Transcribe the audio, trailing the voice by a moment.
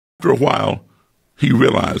After a while, he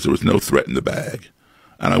realized there was no threat in the bag,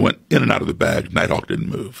 and I went in and out of the bag. Nighthawk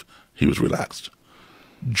didn't move. He was relaxed.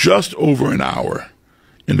 Just over an hour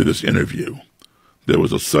into this interview, there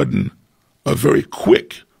was a very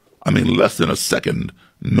quick, less than a second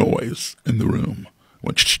noise in the room.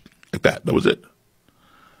 Went like that. That was it.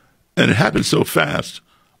 And it happened so fast,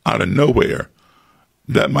 out of nowhere,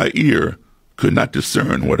 that my ear could not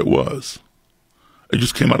discern what it was. It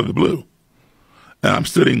just came out of the blue. And I'm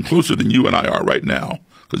sitting closer than you and I are right now,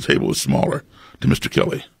 because the table was smaller, to Mr.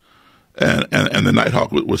 Kelly. And the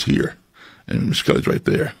Nighthawk was here. And Mr. Kelly's right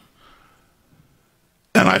there.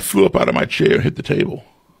 And I flew up out of my chair and hit the table.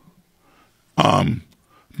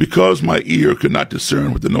 Because my ear could not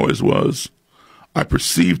discern what the noise was, I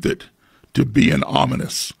perceived it to be an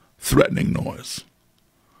ominous, threatening noise.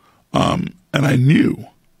 And I knew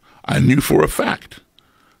for a fact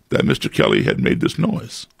that Mr. Kelly had made this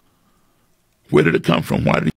noise. Where did it come from? Why did he